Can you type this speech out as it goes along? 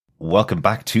Welcome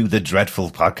back to the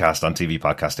Dreadful podcast on TV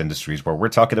Podcast Industries, where we're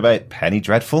talking about Penny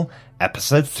Dreadful,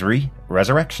 Episode 3,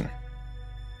 Resurrection.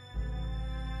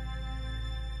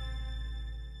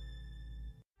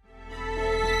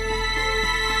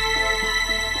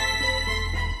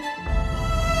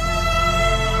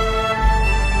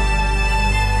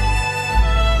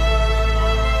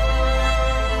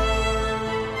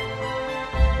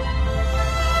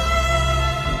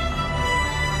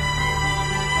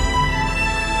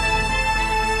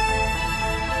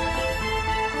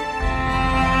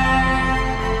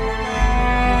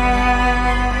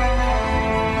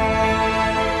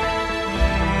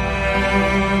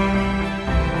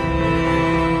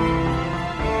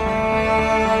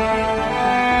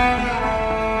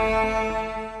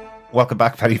 Welcome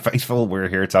back, Penny Faithful. We're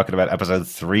here talking about episode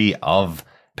 3 of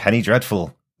Penny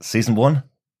Dreadful, season 1,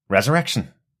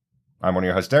 Resurrection. I'm one of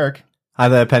your hosts, Derek. Hi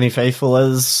there, Penny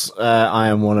Faithfulers. I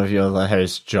am one of your other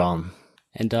hosts, John.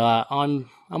 And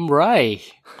I'm Ray.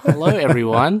 Hello,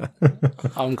 everyone.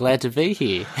 I'm glad to be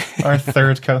here. Our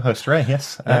third co-host, Ray.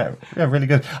 Yes, yeah, really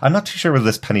good. I'm not too sure whether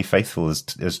this Penny Faithful is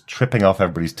tripping off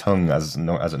everybody's tongue as it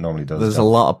normally does. There's a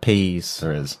lot of P's.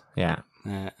 There is. Yeah.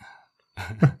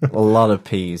 A lot of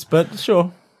P's, but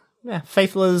sure. Yeah,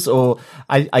 Faithfulers, or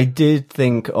I did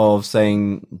think of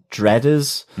saying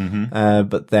Dreaders,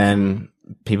 but then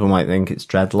people might think it's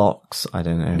Dreadlocks. I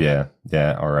don't know. Yeah.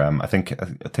 Or I think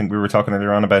we were talking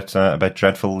earlier on about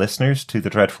dreadful listeners to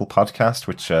the Dreadful podcast,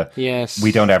 which yes,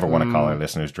 we don't ever want to call our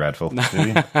listeners dreadful, do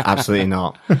we? Absolutely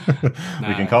not.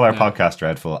 We can call our podcast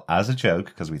dreadful as a joke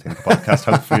because we think the podcast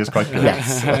hopefully is quite good.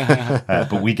 Yes,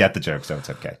 but we get the joke, so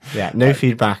it's okay. Yeah, no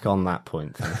feedback on that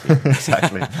point. Thank you.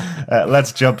 Exactly.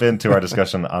 Let's jump into our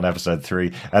discussion on episode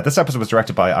 3. This episode was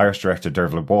directed by Irish director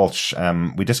Dervla Walsh.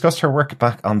 We discussed her work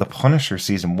back on The Punisher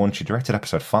season 1. She directed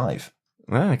episode 5.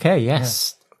 Okay,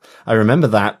 yes. Yeah. I remember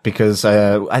that because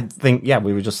I think,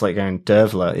 we were just like going,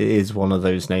 Dervla is one of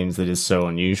those names that is so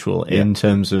unusual in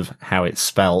terms of how it's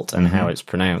spelt and how it's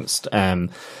pronounced.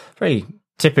 Very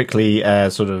typically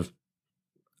sort of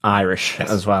Irish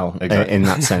as well, exactly. In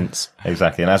that sense.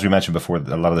 Exactly. And as we mentioned before,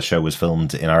 a lot of the show was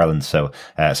filmed in Ireland, so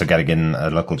getting in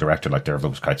a local director like Dervla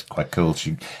was quite cool.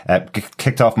 She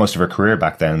kicked off most of her career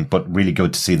back then, but really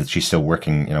good to see that she's still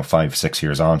working, 5-6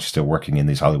 years on. She's still working in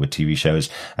these Hollywood TV shows.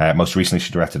 Most recently,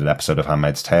 she directed an episode of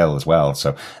Handmaid's Tale as well.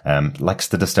 So likes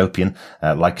the dystopian,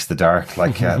 likes the dark,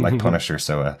 like Punisher.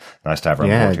 So nice to have her on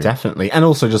board here. Definitely. And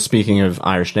also, just speaking of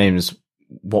Irish names,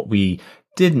 what we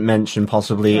didn't mention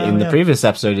possibly in the previous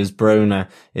episode is Brona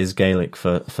is Gaelic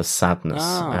for sadness.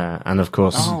 And of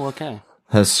course,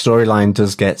 her storyline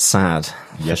does get sad.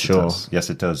 Yes, sure. Yes,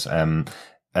 it does. The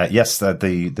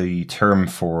term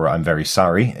for I'm very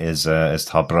sorry is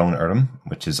Tá Brón Orm,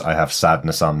 which is I have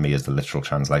sadness on me is the literal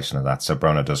translation of that. So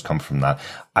Brona does come from that.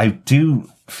 I do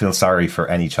feel sorry for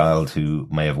any child who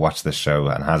may have watched this show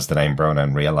and has the name Brona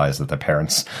and realized that their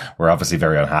parents were obviously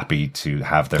very unhappy to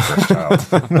have their first child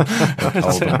called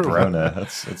Brona.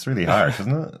 It's really harsh,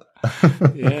 isn't it?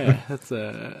 Yeah, that's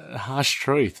a harsh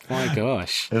truth. My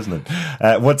gosh. Isn't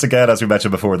it? Once again, as we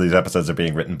mentioned before, these episodes are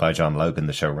being written by John Logan,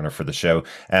 the showrunner for the show.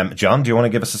 John, do you want to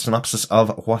give us a synopsis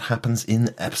of what happens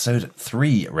in episode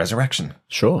 3, Resurrection?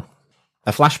 Sure.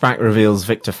 A flashback reveals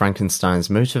Victor Frankenstein's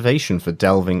motivation for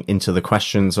delving into the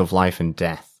questions of life and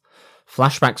death.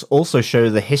 Flashbacks also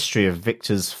show the history of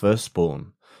Victor's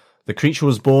firstborn. The creature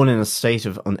was born in a state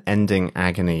of unending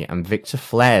agony, and Victor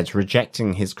fled,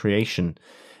 rejecting his creation.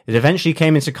 It eventually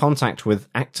came into contact with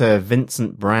actor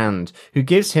Vincent Brand, who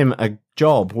gives him a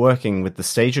job working with the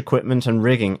stage equipment and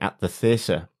rigging at the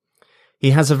theatre. He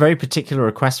has a very particular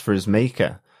request for his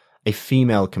maker, a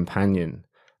female companion.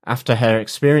 After her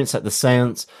experience at the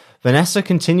seance, Vanessa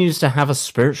continues to have a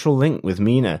spiritual link with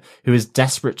Mina, who is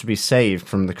desperate to be saved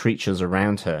from the creatures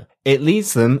around her. It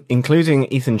leads them, including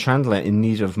Ethan Chandler in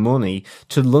need of money,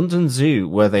 to London Zoo,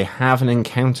 where they have an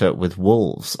encounter with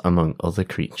wolves, among other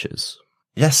creatures.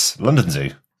 Yes, London Zoo,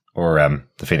 or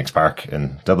the Phoenix Park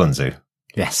in Dublin Zoo.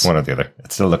 Yes, one or the other.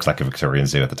 It still looks like a Victorian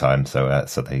zoo at the time, so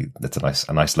it's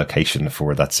a nice location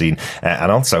for that scene,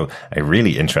 and also a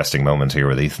really interesting moment here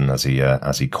with Ethan as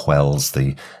he quells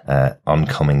the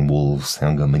oncoming wolves, the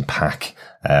oncoming pack.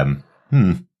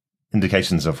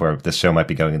 Indications of where this show might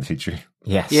be going in the future.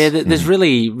 Yes, yeah. There's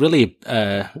really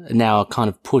now a kind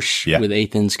of push with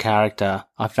Ethan's character.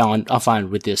 I find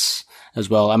with this as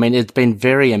well. I mean, it's been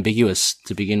very ambiguous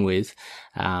to begin with.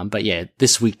 But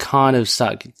this we kind of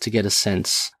start to get a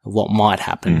sense of what might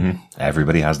happen. Mm-hmm.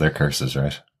 Everybody has their curses,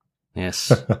 right?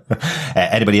 Yes.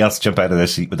 Anybody else jump out of their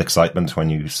seat with excitement when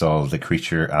you saw the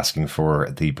creature asking for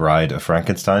the bride of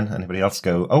Frankenstein? Anybody else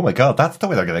go, oh my God, that's the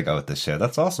way they're going to go with this show.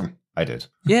 That's awesome. I did.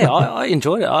 Yeah, I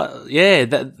enjoyed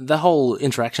it. The whole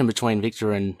interaction between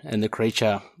Victor and the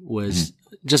creature was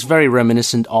just very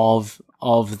reminiscent of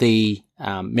the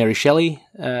Mary Shelley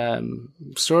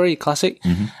story, classic.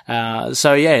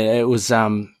 So yeah, it was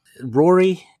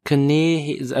Rory Kinnear.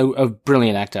 He's a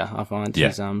brilliant actor, I find. Yeah.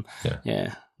 He's,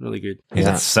 yeah, really good. He's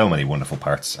had so many wonderful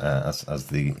parts as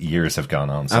the years have gone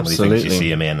on. So Absolutely. many things you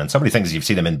see him in, and so many things you've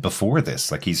seen him in before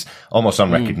this. Like, he's almost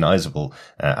unrecognizable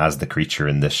as the creature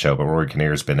in this show. But Rory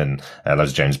Kinnear has been in loads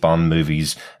of James Bond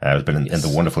movies. Has been in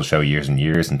the wonderful show Years and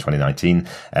Years in 2019.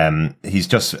 He's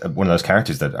just one of those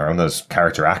characters that are one of those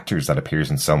character actors that appears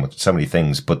in so many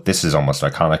things. But this is almost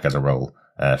iconic as a role.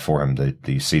 For him,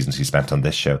 the seasons he spent on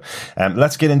this show.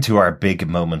 Let's get into our big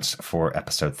moments for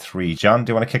episode 3. John,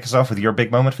 do you want to kick us off with your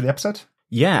big moment for the episode?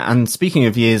 Yeah, and speaking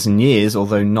of Years and Years,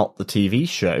 although not the TV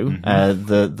show,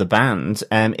 the band,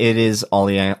 it is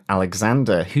Ollie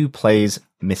Alexander who plays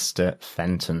Mr.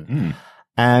 Fenton.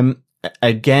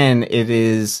 Again,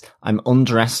 I'm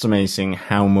underestimating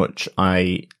how much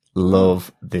I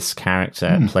love this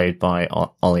character played by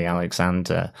Ollie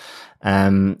Alexander.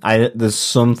 There's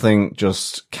something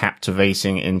just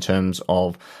captivating in terms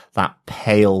of that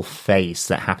pale face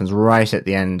that happens right at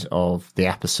the end of the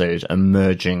episode,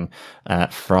 emerging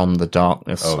from the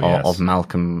darkness of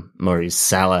Malcolm Murray's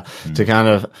cellar to kind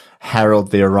of herald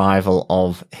the arrival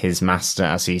of his master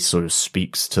as he sort of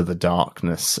speaks to the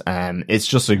darkness. It's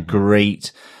just a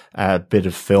great bit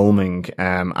of filming,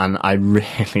 and I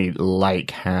really like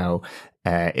how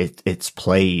it's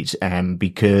played,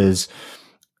 because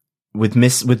with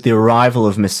the arrival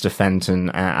of Mr. Fenton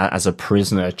as a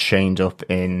prisoner chained up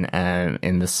in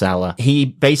the cellar, he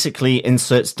basically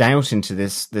inserts doubt into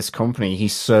this company. He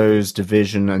sows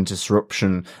division and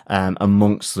disruption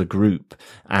amongst the group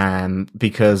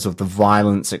because of the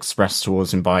violence expressed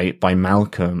towards him by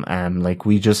Malcolm. Like,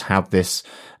 we just have this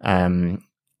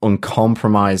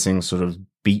uncompromising sort of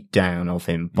beat down of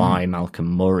him by Malcolm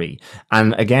Murray.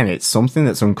 And again, it's something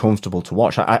that's uncomfortable to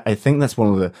watch. I think that's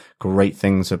one of the great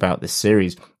things about this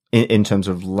series in terms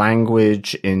of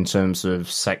language, in terms of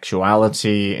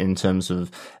sexuality, in terms of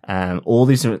all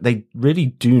these. They really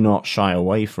do not shy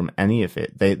away from any of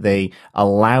it. They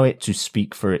allow it to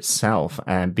speak for itself,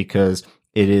 because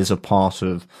it is a part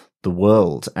of the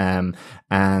world. And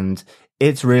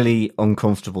it's really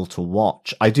uncomfortable to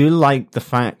watch. I do like the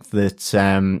fact that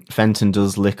Fenton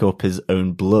does lick up his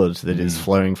own blood that is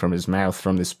flowing from his mouth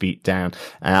from this beat down.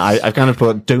 I've kind of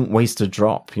put, don't waste a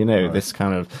drop, this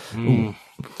kind of,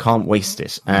 can't waste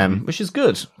it, which is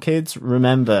good. Kids,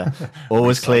 remember,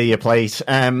 always clear your plate.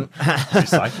 No,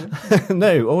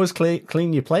 always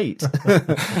clean your plate.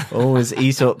 Always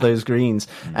eat up those greens.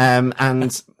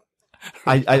 And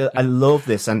I love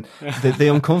this, and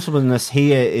the uncomfortableness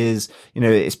here is,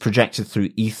 it's projected through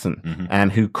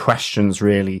Ethan, who questions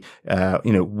really,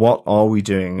 what are we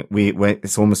doing?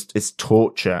 It's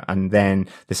torture, and then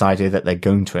this idea that they're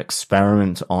going to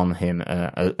experiment on him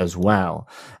as well.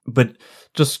 But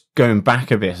just going back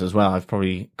a bit as well, I've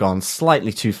probably gone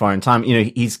slightly too far in time.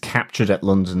 He's captured at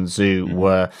London Zoo,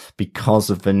 where because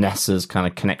of Vanessa's kind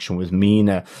of connection with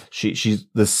Mina,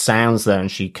 there's sounds there and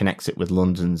she connects it with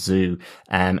London Zoo.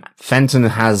 Fenton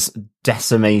has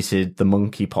decimated the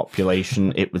monkey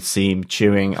population, it would seem,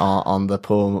 chewing on the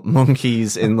poor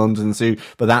monkeys in London Zoo,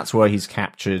 but that's where he's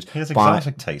captured. He has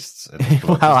exotic tastes.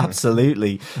 Well,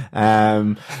 absolutely.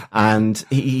 And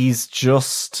he's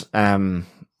just,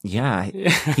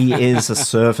 he is a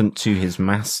servant to his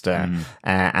master,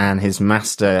 and his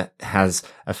master has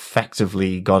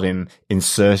effectively got him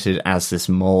inserted as this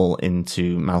mole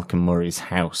into Malcolm Murray's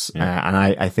house. And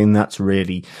I think that's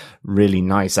really, really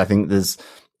nice. I think there's,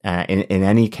 in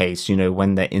any case,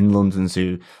 when they're in London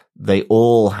Zoo, they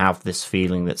all have this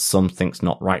feeling that something's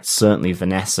not right. Certainly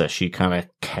Vanessa, she kind of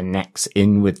connects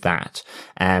in with that.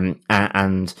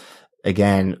 And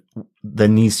again, there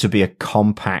needs to be a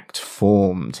compact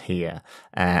formed here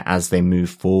as they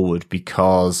move forward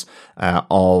because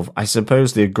of, I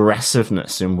suppose, the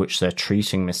aggressiveness in which they're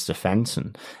treating Mr.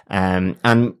 Fenton. And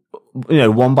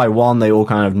one by one, they all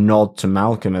kind of nod to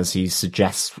Malcolm as he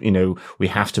suggests, we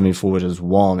have to move forward as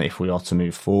one if we are to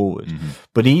move forward.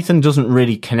 But Ethan doesn't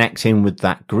really connect in with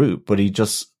that group, but he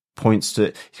just points to,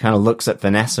 he kind of looks at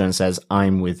Vanessa and says,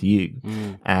 "I'm with you,"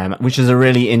 which is a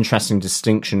really interesting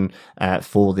distinction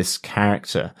for this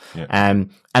character. Yeah.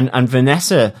 And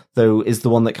Vanessa, though, is the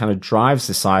one that kind of drives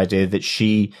this idea that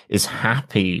she is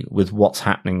happy with what's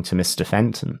happening to Mr.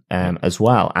 Fenton, as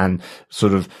well, and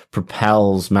sort of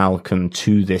propels Malcolm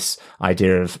to this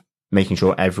idea of making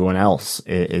sure everyone else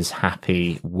is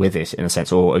happy with it, in a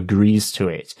sense, or agrees to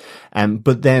it.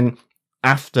 But then,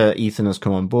 after Ethan has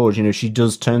come on board, you know, she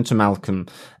does turn to Malcolm,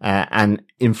 and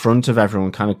in front of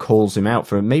everyone kind of calls him out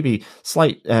for maybe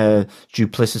slight,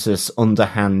 duplicitous,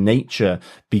 underhand nature,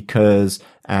 because,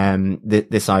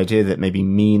 this idea that maybe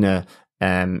Mina,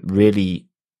 really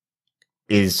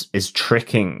is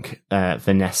tricking,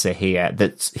 Vanessa here,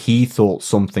 that he thought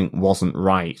something wasn't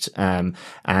right.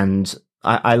 And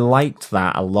I liked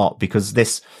that a lot, because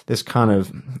this kind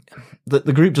of,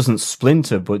 the group doesn't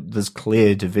splinter, but there's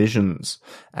clear divisions,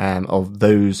 of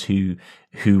those who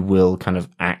will kind of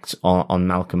act on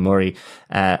Malcolm Murray,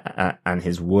 and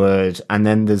his word. And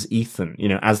then there's Ethan, you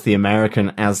know, as the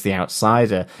American, as the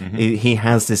outsider, he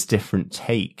has this different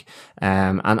take.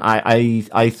 And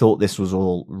I thought this was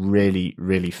all really,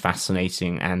 really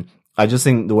fascinating. And I just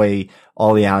think the way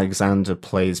Ollie Alexander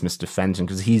plays Mr. Fenton,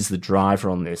 because he's the driver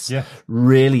on this,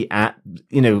 really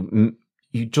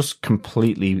you just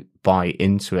completely buy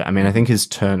into it. I mean, I think his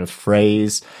turn of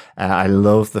phrase, I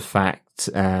love the fact,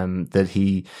 that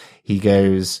he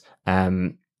goes,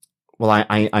 well,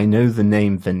 I know the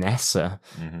name Vanessa.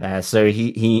 So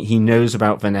he knows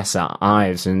about Vanessa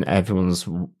Ives, and everyone's,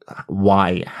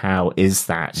 why, how is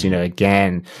that? You know,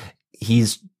 again,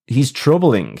 he's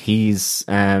troubling. He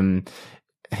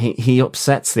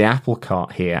upsets the apple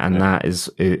cart here, and that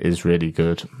is really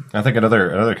good. I think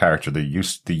another character, the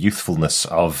youthfulness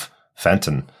of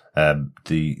Fenton.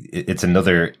 It's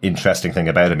another interesting thing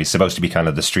about him. He's supposed to be kind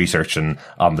of the street urchin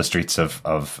on the streets of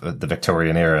the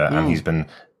Victorian era, and he's been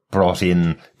brought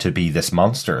in to be this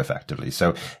monster, effectively.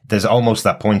 So there's almost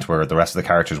that point where the rest of the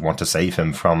characters want to save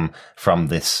him from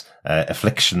this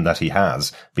affliction that he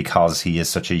has, because he is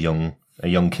such a young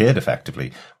kid,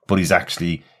 effectively. But he's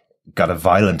actually got a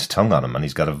violent tongue on him, and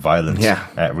he's got a violent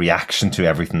reaction to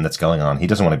everything that's going on. He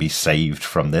doesn't want to be saved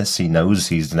from this. He knows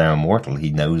he's now immortal.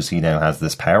 He knows he now has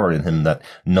this power in him that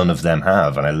none of them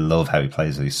have. And I love how he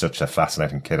plays it. He's such a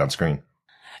fascinating kid on screen.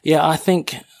 Yeah, I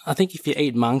think if you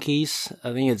eat monkeys,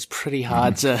 I think it's pretty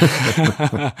hard to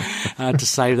to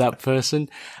save that person.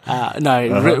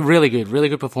 Really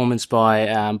good performance by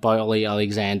Ollie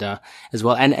Alexander as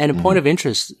well, and a point of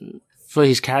interest for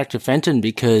his character Fenton,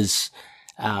 because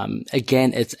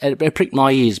again, it pricked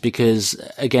my ears, because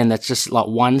again, that's just like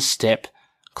one step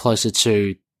closer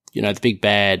to, you know, the big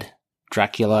bad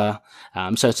Dracula.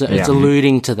 So it's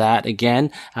alluding to that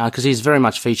again, because he's very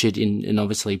much featured in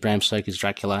obviously Bram Stoker's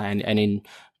Dracula and in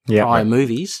prior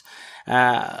movies.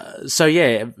 So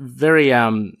yeah, very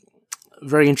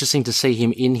interesting to see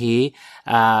him in here.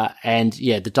 And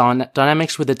yeah, the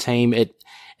dynamics with the team,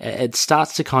 it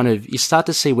starts to kind of, you start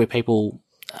to see where people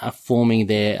are forming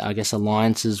their, I guess,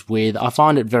 alliances with. I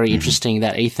find it very interesting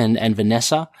that Ethan and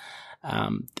Vanessa,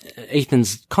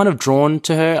 Ethan's kind of drawn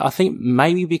to her. I think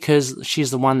maybe because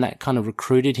she's the one that kind of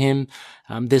recruited him.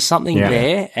 There's something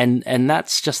there, and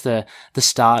that's just the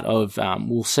start of,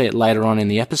 we'll see it later on in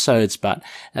the episodes, but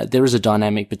there is a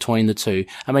dynamic between the two.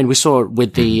 I mean, we saw it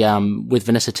with the, with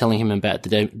Vanessa telling him about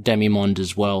the Demimonde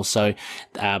as well. So,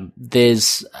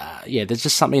 there's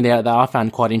just something there that I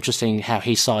found quite interesting, how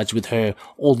he sides with her,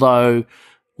 although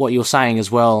what you're saying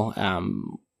as well,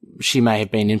 she may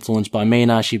have been influenced by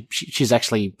Mina. She's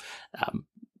actually,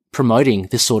 promoting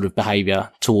this sort of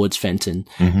behavior towards Fenton.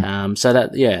 So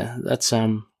that's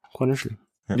quite interesting.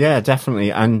 Yeah, definitely.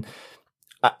 And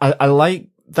I like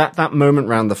that moment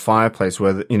around the fireplace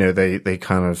where, you know, they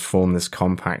kind of form this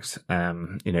compact,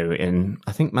 you know,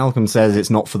 I think Malcolm says it's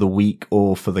not for the weak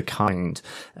or for the kind.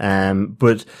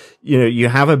 But, you know, you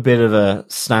have a bit of a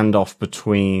standoff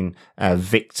between,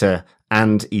 Victor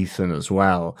and Ethan as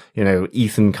well. You know,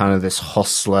 Ethan kind of this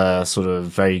hustler, sort of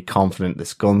very confident,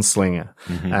 this gunslinger,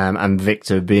 and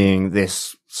Victor being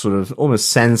this sort of almost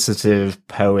sensitive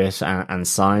poet and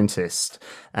scientist.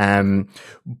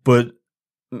 But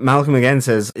Malcolm again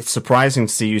says, it's surprising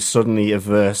to see you suddenly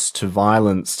averse to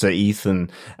violence to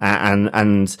Ethan,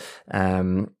 and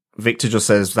Victor just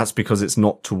says that's because it's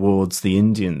not towards the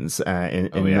Indians in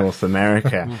North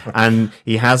America. And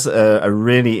he has a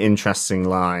really interesting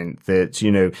line that,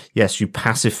 you know, yes, you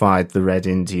pacified the Red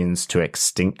Indians to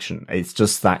extinction. It's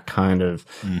just that kind of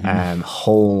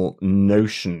whole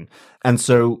notion. And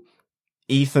so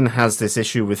Ethan has this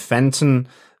issue with Fenton,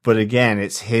 but again,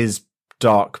 it's his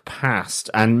dark past.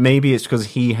 And maybe it's because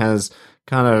he has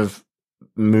kind of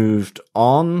moved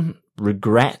on,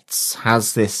 regrets,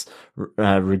 has this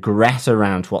regret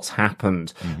around what's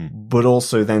happened, but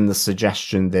also then the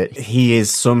suggestion that he is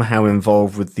somehow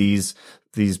involved with these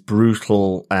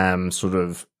brutal sort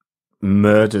of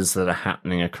murders that are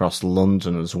happening across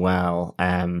London as well,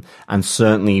 and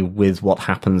certainly with what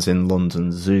happens in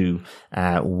London Zoo,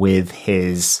 with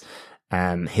his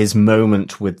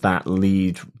moment with that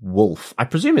lead wolf. I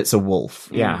presume it's a wolf.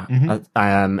 Yeah.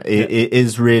 It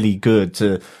is really good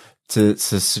to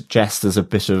suggest there's a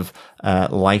bit of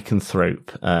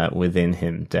lycanthrope within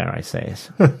him, dare I say it.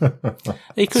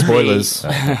 He could Spoilers.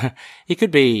 He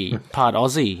could be part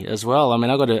Aussie as well. I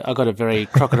mean, I got a very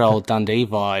Crocodile Dundee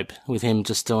vibe with him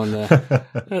just doing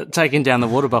the taking down the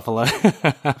water buffalo.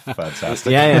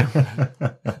 Fantastic. Yeah.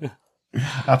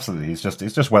 Absolutely. He's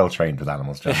just well trained with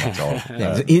animals, John. That's all.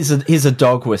 He's a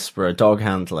dog whisperer, a dog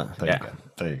handler.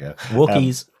 There you go.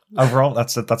 Wookiees. Overall,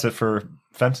 that's it for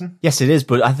Fenton? Yes, it is.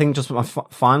 But I think just my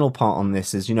final part on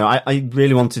this is, I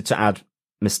really wanted to add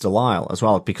Mr. Lyle as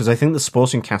well, because I think the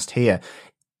supporting cast here,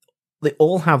 they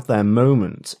all have their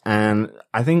moment. And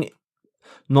I think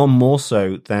none more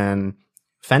so than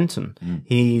Fenton.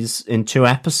 He's in 2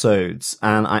 episodes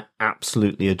and I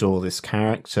absolutely adore this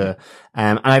character.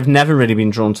 And I've never really been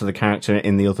drawn to the character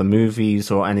in the other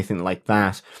movies or anything like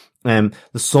that. There's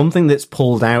something that's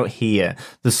pulled out here.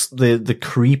 The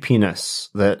creepiness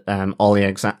that,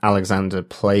 Ollie Alexander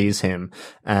plays him,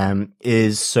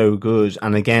 is so good.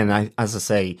 And again, as I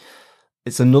say,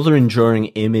 it's another enduring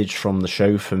image from the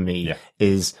show for me,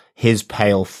 is his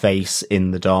pale face in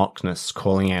the darkness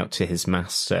calling out to his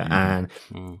master. And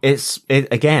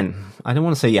again, I don't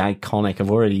want to say iconic. I've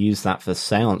already used that for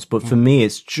Seance, but for me,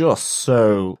 it's just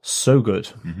so good.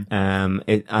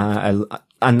 I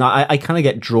kind of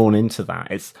get drawn into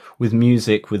that. It's with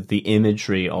music, with the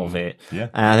imagery of it. Yeah.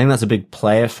 I think that's a big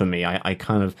player for me. I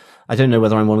don't know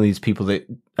whether I'm one of these people that,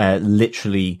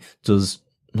 literally does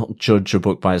not judge a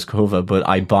book by its cover, but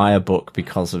I buy a book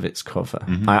because of its cover.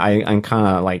 I'm kind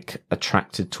of like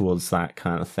attracted towards that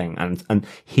kind of thing. And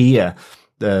here,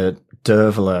 the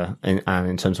Dervla, and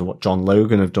in terms of what John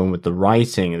Logan have done with the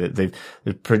writing, that they've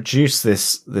produced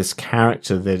this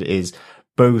character that is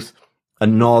both a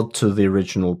nod to the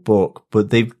original book,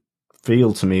 but they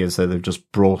feel to me as though they've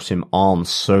just brought him on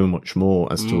so much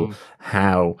more as to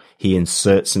how he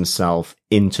inserts himself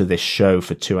into this show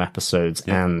for 2 episodes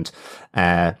and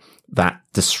that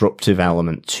disruptive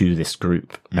element to this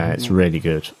group. It's really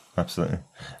good. Absolutely.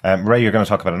 Ray, you're going to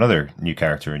talk about another new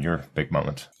character in your big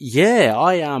moment. Yeah,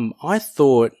 I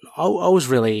thought I was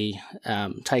really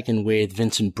taken with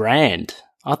Vincent Brand.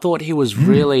 I thought he was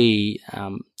really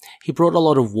he brought a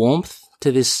lot of warmth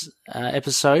to this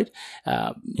episode.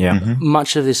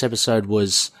 Much of this episode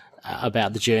was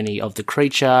about the journey of the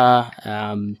creature. I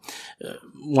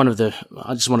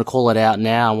just want to call it out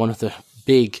now, one of the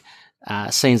big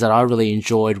scenes that I really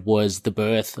enjoyed was the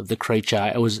birth of the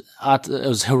creature. It was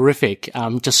horrific.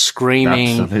 Just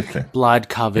screaming, blood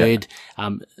covered,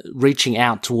 reaching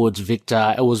out towards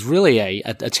Victor. It was really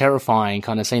a terrifying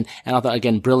kind of scene. And I thought,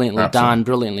 again, brilliantly done,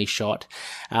 brilliantly shot.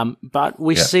 But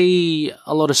we see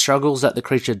a lot of struggles that the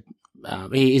creature,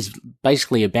 he is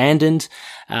basically abandoned,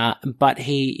 but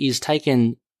he is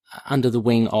taken under the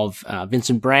wing of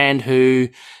Vincent Brand, who,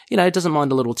 doesn't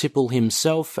mind a little tipple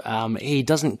himself. He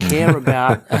doesn't care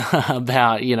about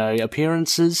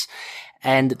appearances,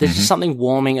 and there's just something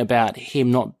warming about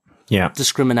him not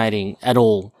discriminating at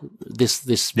all.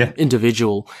 This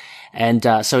individual, and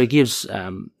so he gives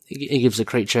the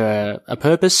creature a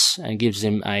purpose and gives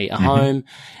him a home,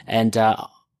 and I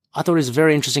thought he was a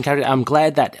very interesting character. I'm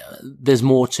glad that there's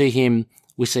more to him.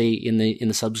 We see in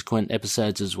the subsequent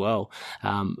episodes as well.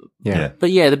 But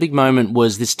the big moment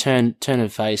was this turn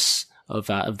of face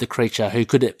of the creature, who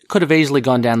could have easily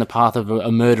gone down the path of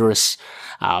a murderous,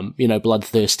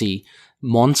 bloodthirsty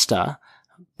monster,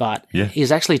 but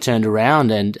he's actually turned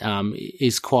around and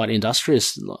is quite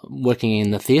industrious, working in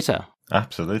the theatre.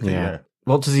 Absolutely, yeah.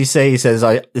 What does he say? He says,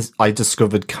 I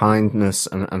discovered kindness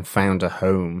and found a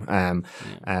home.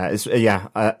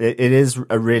 It is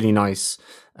a really nice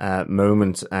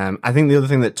moment. I think the other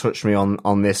thing that touched me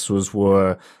on this was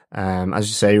where, as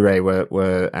you say, Ray,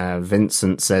 where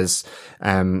Vincent says,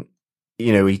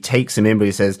 he takes him in, but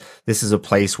he says, this is a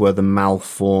place where the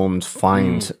malformed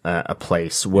find a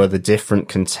place, where the different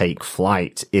can take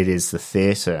flight. It is the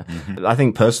theatre. I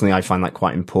think personally, I find that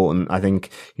quite important. I think,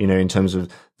 in terms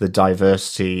of the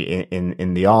diversity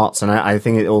in the arts, and I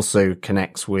think it also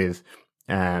connects with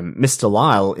Mr.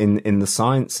 Lyle in the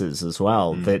sciences as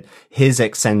well, that his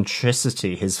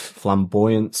eccentricity, his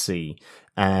flamboyancy,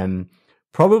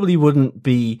 probably wouldn't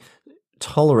be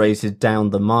tolerated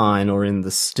down the mine or in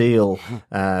the steel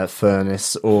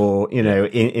furnace or, you know,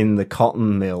 in the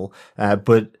cotton mill,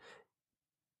 but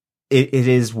it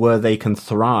is where they can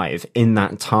thrive in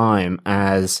that time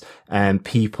as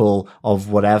people of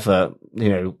whatever, you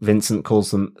know, Vincent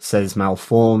says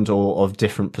malformed or of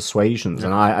different persuasions.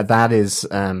 Yeah. And that is,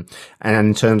 and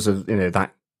in terms of, you know,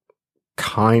 that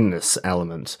kindness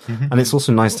element. And it's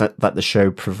also nice that the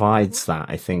show provides that,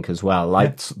 I think, as well,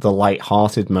 like the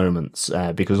light-hearted moments,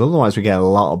 because otherwise we get a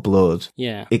lot of blood.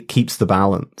 Yeah. It keeps the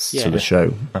balance to the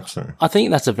show. Absolutely. I think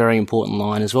that's a very important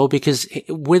line as well, because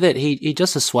with it, he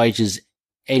just assuages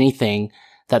anything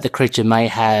that the creature may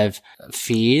have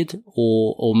feared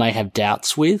or may have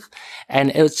doubts with.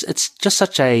 And it's just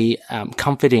such a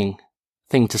comforting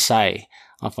thing to say,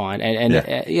 I find.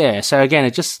 And so again,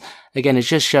 it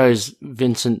just shows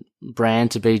Vincent Brand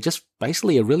to be just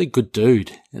basically a really good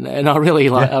dude. And I really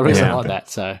like that.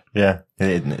 So yeah,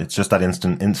 it's just that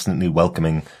instantly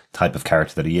welcoming type of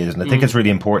character that he is. And I think it's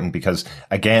really important because,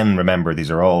 again, remember,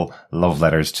 these are all love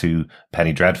letters to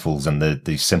Penny Dreadfuls, and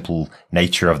the simple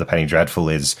nature of the Penny Dreadful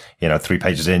is, you know, 3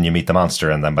 pages in, you meet the monster,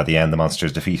 and then by the end, the monster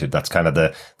is defeated. That's kind of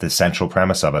the central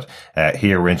premise of it.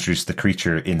 Here we're introduced to the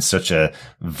creature in such a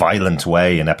violent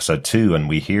way in episode 2, and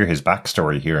we hear his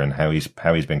backstory here and how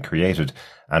he's been created.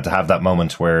 And to have that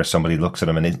moment where somebody looks at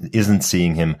him and isn't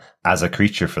seeing him as a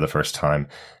creature for the first time,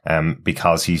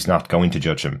 because he's not going to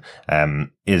judge him,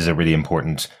 is a really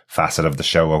important facet of the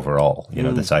show overall. You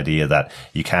know, this idea that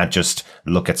you can't just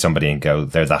look at somebody and go,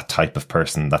 they're that type of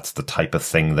person. That's the type of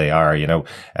thing they are. You know,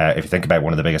 if you think about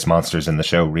one of the biggest monsters in the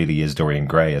show really is Dorian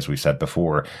Gray, as we said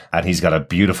before, and he's got a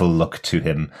beautiful look to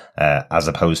him, as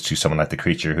opposed to someone like the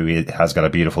creature who has got a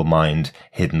beautiful mind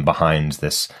hidden behind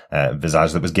this,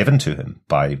 visage that was given to him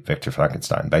by Victor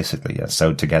Frankenstein, basically,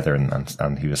 sewed together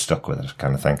and he was stuck with it,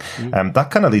 kind of thing. That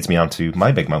kind of leads me on to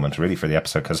my big moment really for the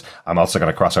episode, because I'm also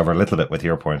going to cross over a little bit with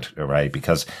your point, Ray,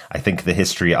 because I think the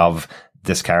history of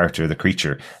this character, the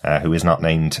creature, who is not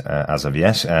named as of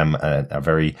yet, a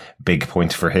very big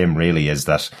point for him really is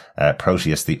that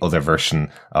Proteus, the other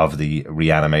version of the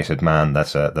reanimated man that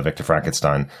the Victor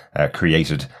Frankenstein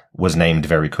created, was named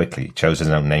very quickly, chose his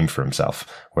own name for himself,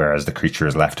 whereas the creature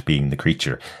is left being the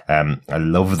creature. I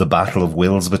love the battle of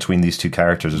wills between these two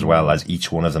characters as well, as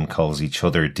each one of them calls each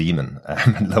other demon.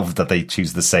 I love that they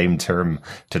choose the same term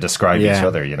to describe each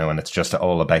other, you know, and it's just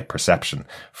all about perception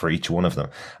for each one of them.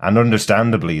 And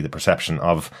understandably, the perception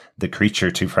of the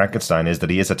creature to Frankenstein is that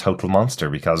he is a total monster,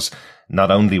 because not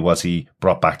only was he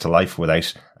brought back to life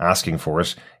without asking for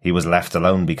it, he was left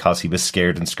alone because he was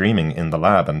scared and screaming in the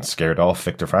lab and scared off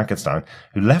Victor Frankenstein,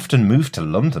 who left and moved to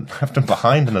London, left him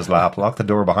behind in his lab, locked the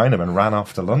door behind him and ran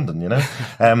off to London, you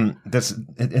know?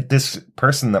 This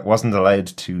person that wasn't allowed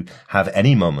to have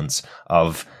any moments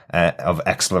of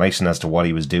explanation as to what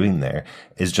he was doing there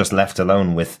is just left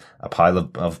alone with a pile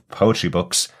of poetry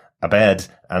books, a bed,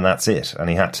 and that's it. And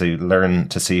he had to learn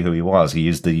to see who he was. He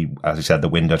used as he said, the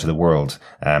window to the world,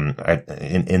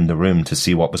 in the room to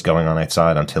see what was going on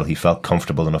outside until he felt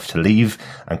comfortable enough to leave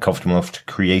and comfortable enough to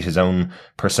create his own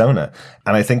persona.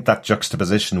 And I think that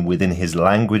juxtaposition within his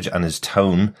language and his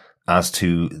tone as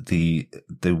to the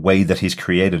way that he's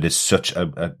created is such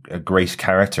a great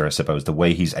character, I suppose, the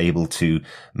way he's able to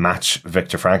match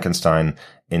Victor Frankenstein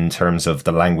in terms of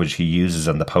the language he uses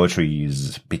and the poetry he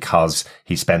uses, because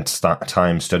he spent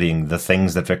time studying the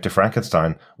things that Victor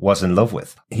Frankenstein was in love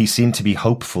with. He seemed to be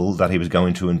hopeful that he was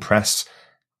going to impress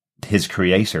his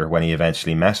creator when he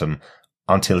eventually met him,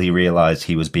 until he realized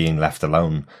he was being left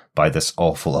alone by this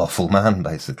awful, awful man,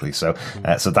 basically. So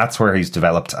that's where he's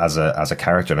developed as a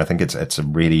character. And I think it's a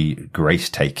really great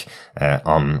take,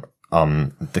 on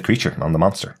the creature, on the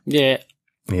monster. Yeah.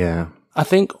 Yeah. I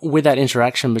think with that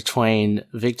interaction between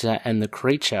Victor and the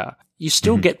creature, you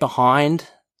still get behind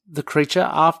the creature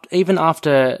even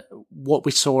after what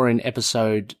we saw in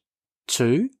episode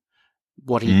 2,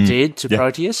 what he did to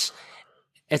Proteus.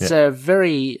 It's a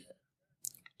very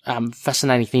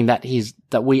fascinating thing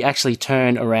that we actually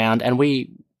turn around, and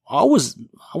I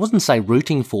wouldn't say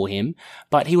rooting for him,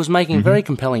 but he was making very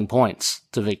compelling points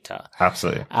to Victor.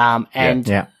 Absolutely.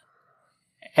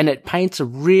 And it paints a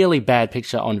really bad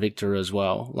picture on Victor as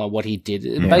well, like what he did,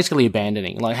 basically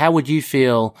abandoning. Like, how would you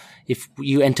feel if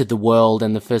you entered the world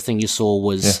and the first thing you saw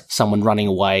was someone running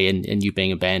away and you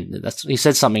being abandoned? He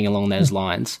said something along those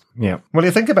lines. Yeah. Well,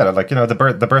 you think about it, like, you know, the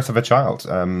birth of a child.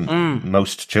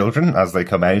 Most children, as they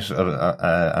come out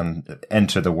and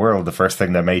enter the world, the first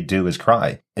thing they may do is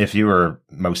cry. if you were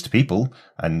most people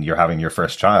and you're having your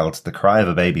first child, the cry of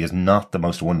a baby is not the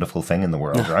most wonderful thing in the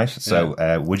world, right? So,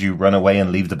 would you run away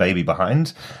and leave the baby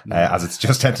behind as it's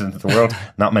just entered into the world?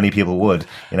 Not many people would.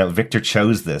 You know, Victor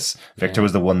chose this. Victor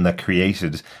was the one that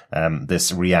created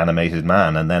this reanimated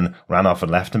man, and then ran off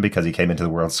and left him because he came into the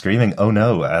world screaming, "Oh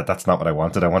no, that's not what I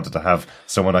wanted. I wanted to have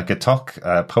someone I could talk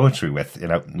poetry with." You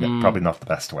know, probably not the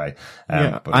best way,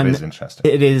 but it is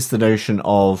interesting. It is the notion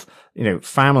of, you know,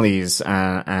 families,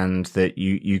 and that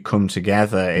you come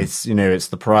together. It's, you know, it's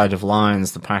the pride of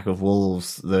lions, the pack of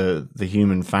wolves, the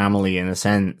human family in a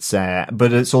sense.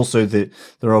 But it's also that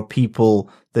there are people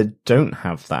that don't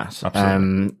have that.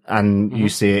 And you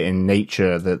see it in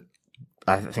nature. That,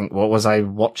 I think, what was I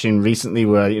watching recently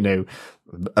where, you know,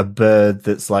 a bird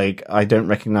that's like, I don't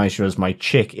recognize you as my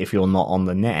chick if you're not on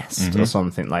the nest, or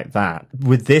something like that.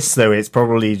 With this, though, it's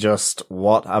probably just,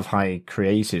 what have I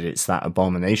created? It's that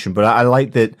abomination. But I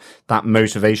like that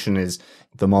motivation is,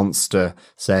 the monster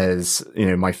says, you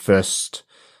know, my first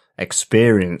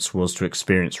experience was to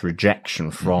experience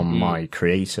rejection from my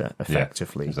creator,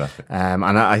 effectively. Yeah, exactly. And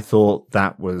I thought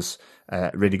that was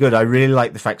really good. I really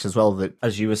like the fact as well that,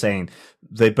 as you were saying,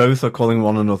 they both are calling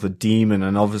one another demon,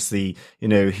 and obviously, you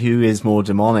know, who is more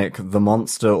demonic, the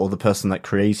monster or the person that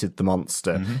created the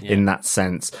monster, in that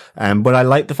sense. But I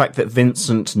like the fact that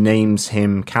Vincent names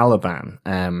him Caliban,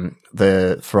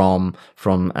 from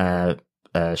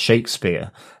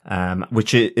Shakespeare,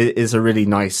 which is a really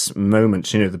nice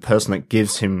moment. You know, the person that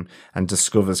gives him and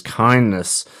discovers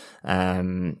kindness,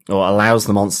 or allows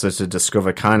the monster to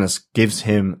discover kindness, gives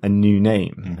him a new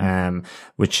name,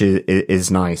 which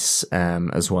is nice,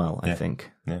 as well, I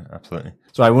think. Yeah, absolutely.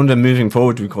 So I wonder, moving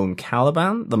forward, do we call him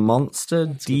Caliban, the monster,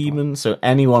 demon? So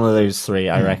any one of those three,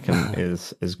 I reckon,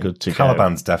 is good to go.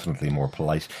 Caliban's definitely more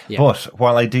polite. Yeah. But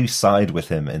while I do side with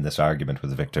him in this argument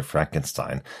with Victor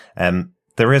Frankenstein,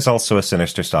 there is also a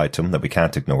sinister side to him that we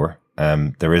can't ignore.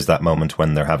 There is that moment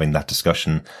when they're having that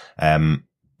discussion,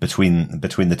 between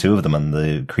the two of them, and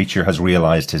the creature has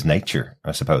realized his nature,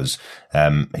 I suppose.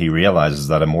 He realizes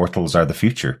that immortals are the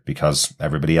future because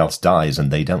everybody else dies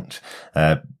and they don't.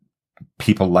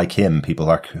 People like him,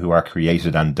 people who are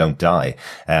created and don't die.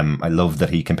 I love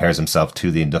that he compares himself to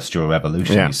the Industrial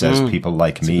Revolution. Yeah. He says people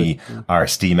like me are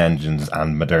steam engines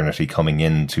and modernity coming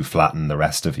in to flatten the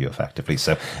rest of you, effectively.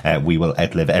 So we will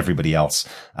outlive everybody else.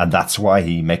 And that's why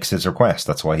he makes his request.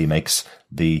 That's why he makes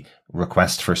the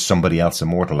request for somebody else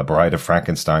immortal, a bride of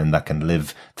Frankenstein that can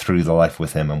live through the life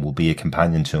with him and will be a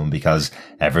companion to him, because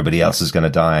everybody else is going to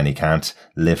die and he can't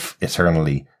live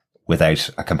eternally without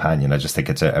a companion. I just think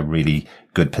it's a really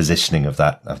good positioning of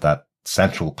that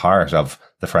central part of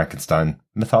the Frankenstein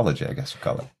mythology, I guess we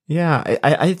call it. Yeah,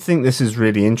 I think this is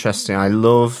really interesting. I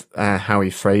love how he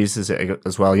phrases it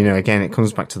as well. You know, again, it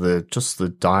comes back to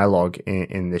the dialogue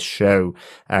in this show,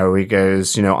 where he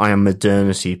goes, you know, I am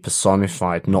modernity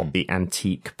personified, not the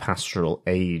antique pastoral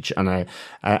age. And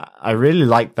I really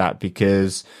like that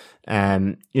because,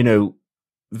 you know,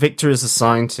 Victor is a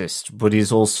scientist, but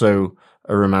he's also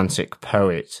a romantic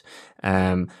poet.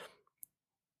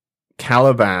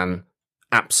 Caliban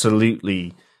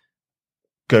absolutely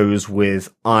goes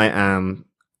with, I am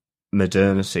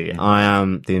modernity. I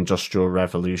am the Industrial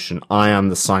Revolution. I am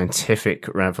the scientific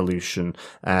revolution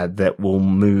that will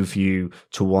move you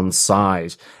to one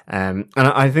side. And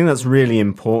I think that's really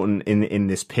important in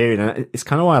this period. And it's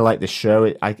kind of why I like this show.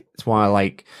 It's why I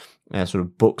like sort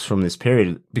of books from this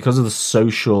period, because of the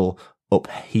social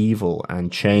upheaval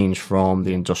and change from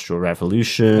the Industrial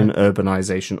Revolution,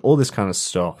 urbanization, all this kind of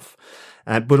stuff.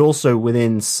 But also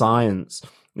within science,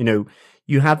 you know,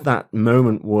 you had that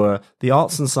moment where the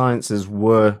arts and sciences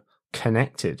were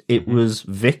connected. It was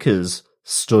Vickers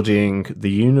studying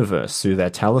the universe through their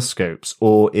telescopes,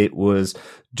 or it was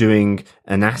doing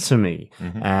anatomy.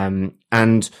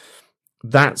 And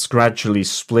that's gradually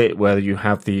split, where you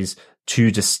have these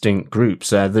two distinct groups.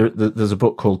 There's a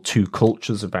book called Two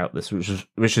Cultures about this,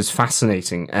 which is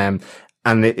fascinating. And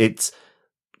it's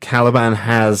Caliban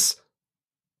has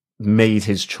made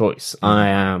his choice. I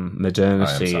am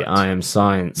modernity. I am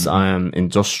science. I am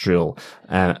industrial.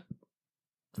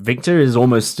 Victor is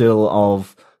almost still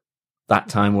of that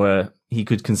time where he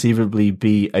could conceivably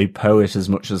be a poet as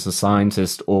much as a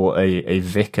scientist, or a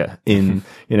vicar in,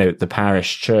 you know, the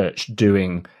parish church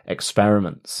doing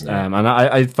experiments. And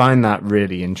I find that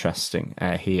really interesting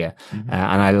here.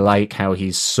 And I like how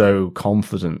he's so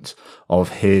confident of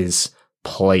his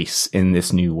place in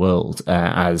this new world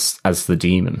as the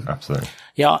demon. Absolutely.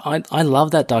 Yeah, I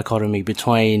love that dichotomy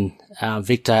between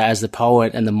Victor as the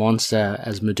poet and the monster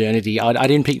as modernity. I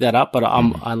didn't pick that up, but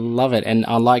I love it, and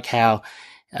I like how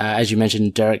as you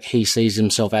mentioned, Derek, he sees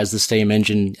himself as the steam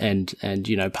engine and,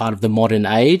 part of the modern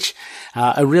age.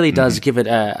 It really does give it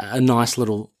a nice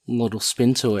little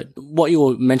spin to it. What you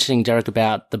were mentioning, Derek,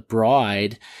 about the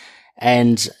bride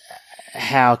and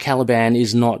how Caliban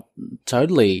is not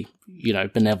totally,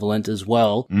 benevolent as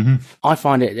well. I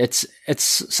find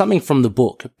it's something from the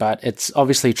book, but it's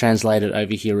obviously translated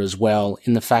over here as well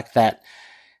in the fact that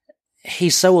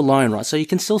he's so alone, right? So you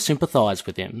can still sympathize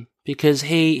with him because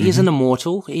he is an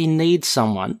immortal. He needs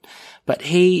someone, but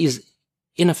he is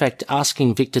in effect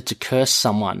asking Victor to curse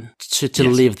someone to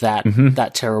live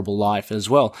that terrible life as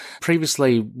well.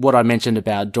 Previously, what I mentioned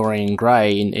about Dorian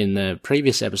Gray in the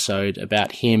previous episode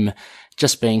about him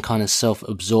just being kind of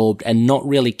self-absorbed and not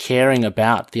really caring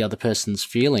about the other person's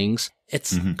feelings.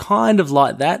 It's kind of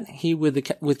like that here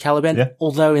with Caliban.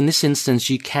 Although in this instance,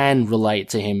 you can relate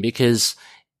to him because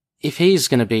if he's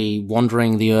going to be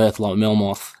wandering the earth like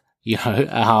Melmoth,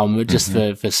 just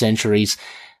for centuries,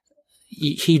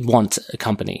 he'd want a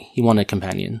company. He'd want a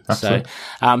companion. Absolutely.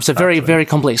 So very, very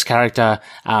complex character.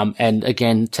 And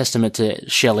again, testament to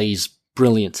Shelley's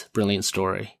brilliant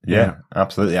story. Yeah,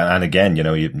 absolutely. And again,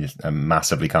 a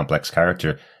massively complex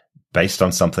character based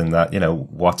on something that,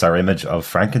 what's our image of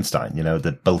Frankenstein?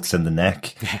 The bolts in the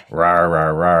neck, rar,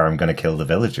 rar, rar, I'm going to kill the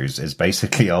villagers is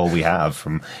basically all we have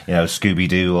from,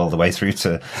 Scooby-Doo all the way through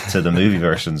to the movie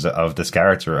versions of this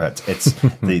character. It's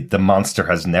the monster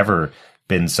has never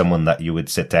been someone that you would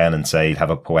sit down and say, have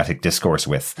a poetic discourse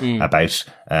with about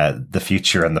the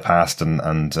future and the past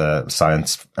and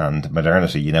science and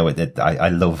modernity. I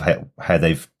love how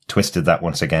they've twisted that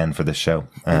once again for this show.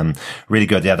 Really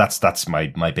good. Yeah, that's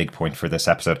my big point for this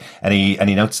episode.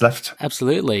 Any notes left?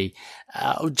 Absolutely.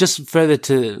 Just further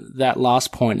to that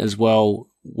last point as well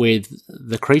with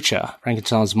the creature,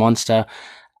 Frankenstein's monster.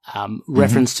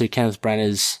 Reference to Kenneth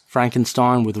Branagh's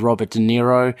Frankenstein with Robert De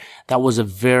Niro. That was I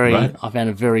found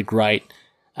a very great,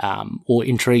 or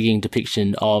intriguing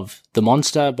depiction of the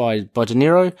monster by De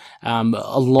Niro.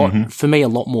 For me, a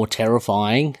lot more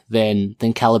terrifying than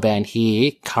Caliban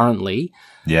here currently.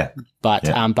 Yeah. But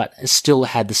still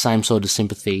had the same sort of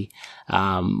sympathy,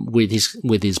 with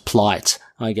his plight,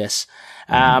 I guess.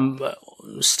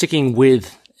 Sticking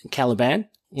with Caliban,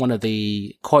 one of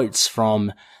the quotes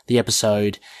from the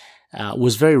episode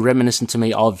was very reminiscent to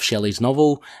me of Shelley's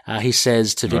novel. He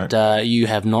says to Victor, "You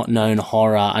have not known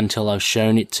horror until I've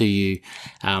shown it to you."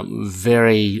 A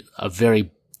very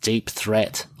deep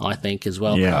threat, I think, as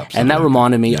well. Yeah, and that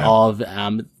reminded me of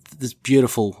this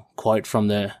beautiful quote from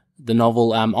the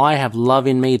novel. "I have love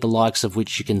in me, the likes of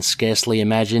which you can scarcely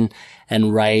imagine,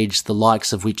 and rage, the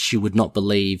likes of which you would not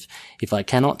believe. If I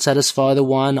cannot satisfy the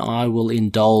one, I will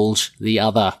indulge the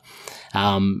other."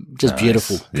 Just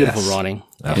beautiful writing.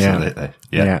 Absolutely.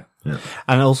 Yeah.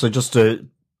 And also just to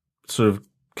sort of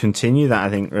continue that, I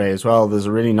think, Ray, as well, there's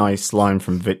a really nice line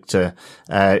from Victor.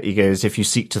 He goes, "If you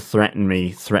seek to threaten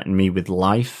me with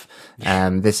life."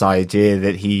 This idea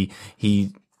that he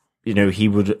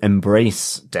would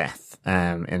embrace death,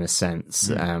 in a sense.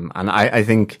 And I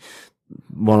think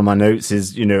one of my notes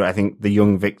is, I think the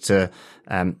young Victor,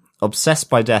 obsessed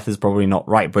by death is probably not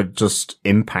right, but just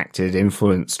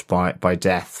influenced by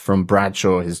death from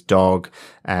Bradshaw, his dog.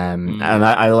 And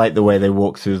I like the way they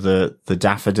walk through the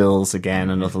daffodils again,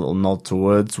 another little nod to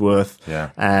Wordsworth. Yeah.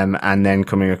 And then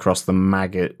coming across the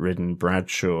maggot-ridden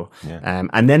Bradshaw. Yeah.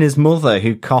 And then his mother,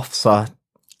 who coughs a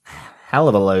hell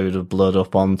of a load of blood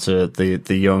up onto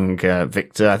the young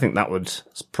Victor. I think that would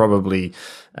probably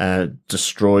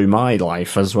destroy my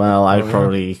life as well. I'd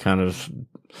probably kind of,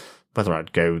 whether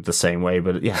I'd go the same way,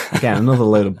 but yeah, again, another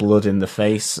load of blood in the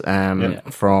face,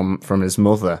 from his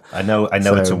mother. I know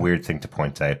it's a weird thing to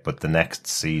point out, but the next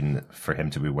scene for him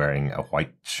to be wearing a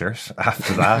white shirt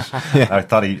after that, I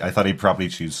thought he'd probably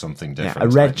choose something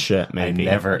different. A red shirt, maybe.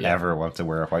 I never ever want to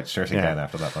wear a white shirt again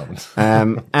after that moment.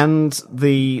 And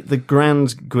the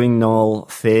Grand Guignol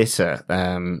Theatre,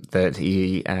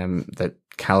 that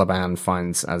Caliban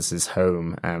finds as his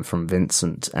home, from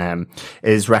Vincent,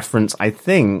 is reference, I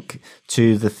think,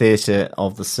 to the theatre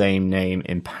of the same name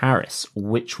in Paris,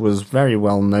 which was very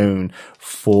well known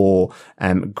for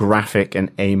graphic and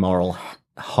amoral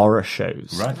horror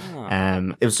shows. Right.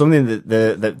 It was something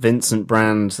that Vincent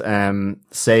Brand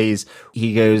says.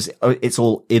 He goes, "Oh, it's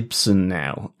all Ibsen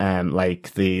now,"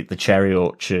 like the Cherry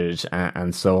Orchard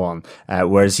and so on.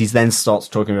 Whereas he then starts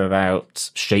talking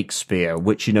about Shakespeare,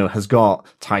 which has got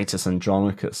Titus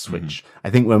Andronicus, which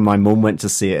I think when my mum went to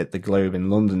see it at the Globe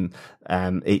in London,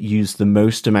 it used the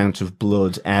most amount of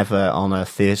blood ever on a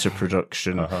theatre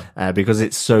production, because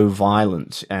it's so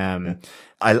violent.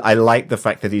 I like the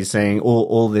fact that he's saying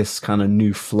all this kind of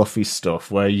new fluffy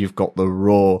stuff where you've got the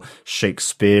raw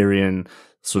Shakespearean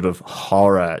sort of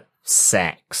horror,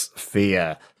 sex,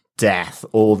 fear, death,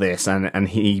 all this, and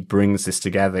he brings this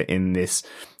together in this,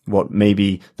 what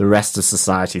maybe the rest of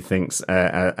society thinks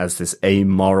as this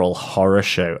amoral horror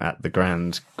show at the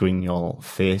Grand Guignol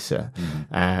Theatre.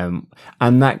 And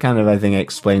that kind of, I think,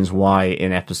 explains why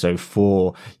in episode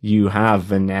 4 you have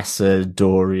Vanessa,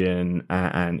 Dorian,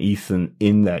 and Ethan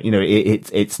in there. You know,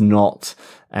 it's not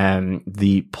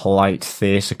the polite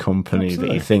theatre company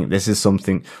that you think. This is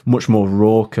something much more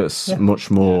raucous, much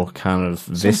more kind of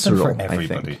visceral, I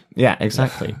think. Yeah,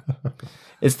 exactly.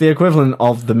 It's the equivalent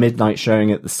of the midnight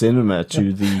showing at the cinema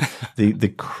to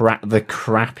the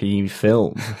crappy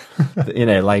film. You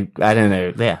know, like, I don't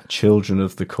know, Children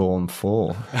of the Corn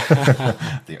 4.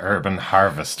 The Urban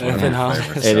Harvest.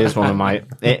 It is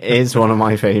one of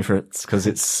my favorites because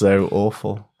it's so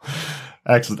awful.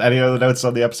 Excellent. Any other notes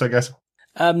on the episode, guys?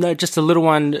 No, just a little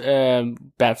one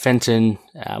about Fenton.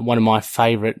 One of my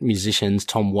favourite musicians,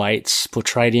 Tom Waits,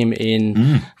 portrayed him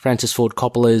in Francis Ford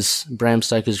Coppola's Bram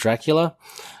Stoker's Dracula.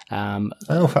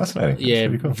 Fascinating. Yeah,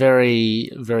 really cool. Very,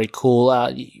 very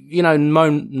cool. You know,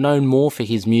 known more for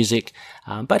his music,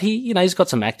 but he's got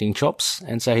some acting chops,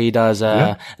 and so he does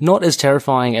not as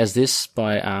terrifying as this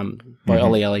by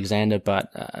Ollie Alexander, but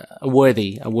a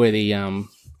worthy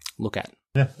look at.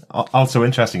 Yeah. Also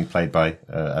interesting, played by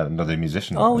another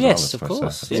musician. Oh, yes, of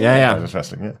course. Yeah.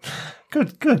 Interesting, yeah.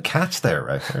 Good catch there,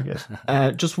 right? Very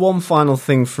good. Just one final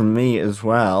thing from me as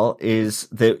well is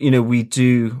that, we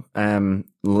do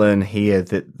learn here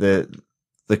that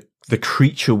the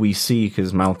creature we see,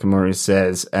 because Malcolm Murray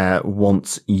says,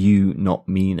 wants you, not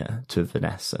Mina, to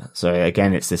Vanessa. So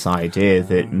again, it's this idea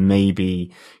that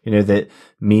maybe, that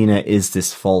Mina is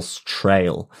this false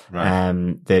trail. Right.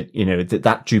 That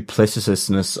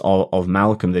duplicitousness of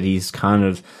Malcolm, that he's kind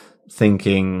of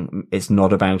thinking it's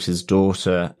not about his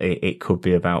daughter, it could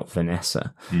be about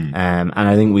Vanessa. And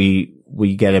I think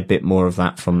we get a bit more of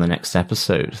that from the next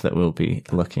episode that we'll be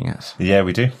looking at. Yeah,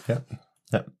 we do. Yeah.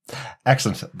 Yeah.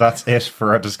 Excellent. That's it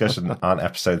for our discussion on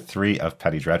episode 3 of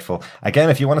Penny Dreadful. Again,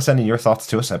 if you want to send in your thoughts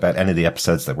to us about any of the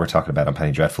episodes that we're talking about on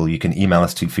Penny Dreadful, you can email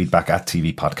us to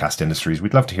feedback@TV Podcast Industries.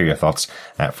 We'd love to hear your thoughts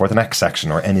for the next section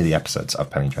or any of the episodes of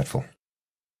Penny Dreadful.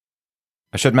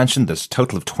 I should mention there's a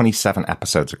total of 27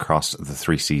 episodes across the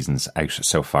 3 seasons out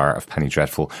so far of Penny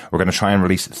Dreadful. We're going to try and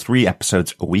release 3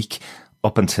 episodes a week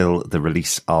up until the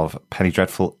release of Penny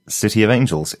Dreadful City of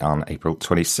Angels on April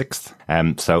 26th.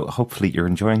 So hopefully you're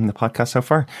enjoying the podcast so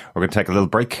far. We're going to take a little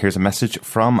break. Here's a message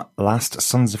from Last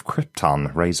Sons of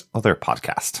Krypton, Ray's other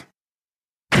podcast.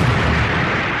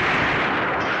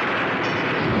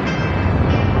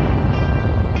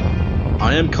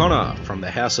 I am Connor from the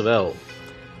House of L.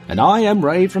 And I am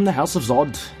Ray from the House of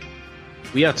Zod.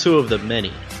 We are 2 of the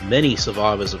many, many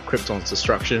survivors of Krypton's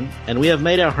destruction, and we have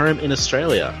made our home in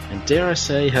Australia, and dare I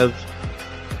say, have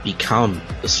become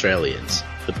Australians,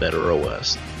 for better or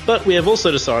worse. But we have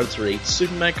also decided to read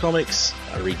Superman comics,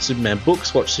 read Superman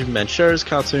books, watch Superman shows,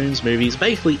 cartoons, movies,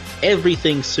 basically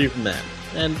everything Superman,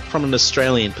 and from an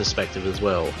Australian perspective as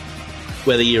well.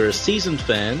 Whether you're a seasoned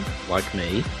fan, like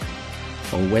me,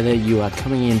 or whether you are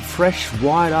coming in fresh,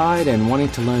 wide-eyed and wanting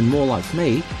to learn more like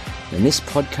me, then this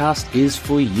podcast is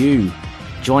for you.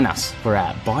 Join us for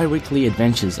our bi-weekly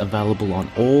adventures available on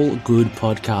all good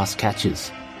podcast catchers.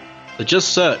 So just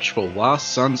search for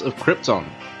Last Sons of Krypton,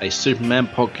 a Superman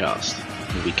podcast.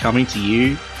 We'll be coming to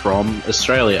you from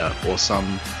Australia or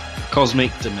some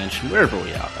cosmic dimension, wherever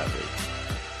we are that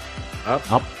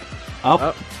week.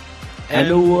 Up,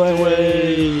 and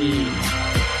away.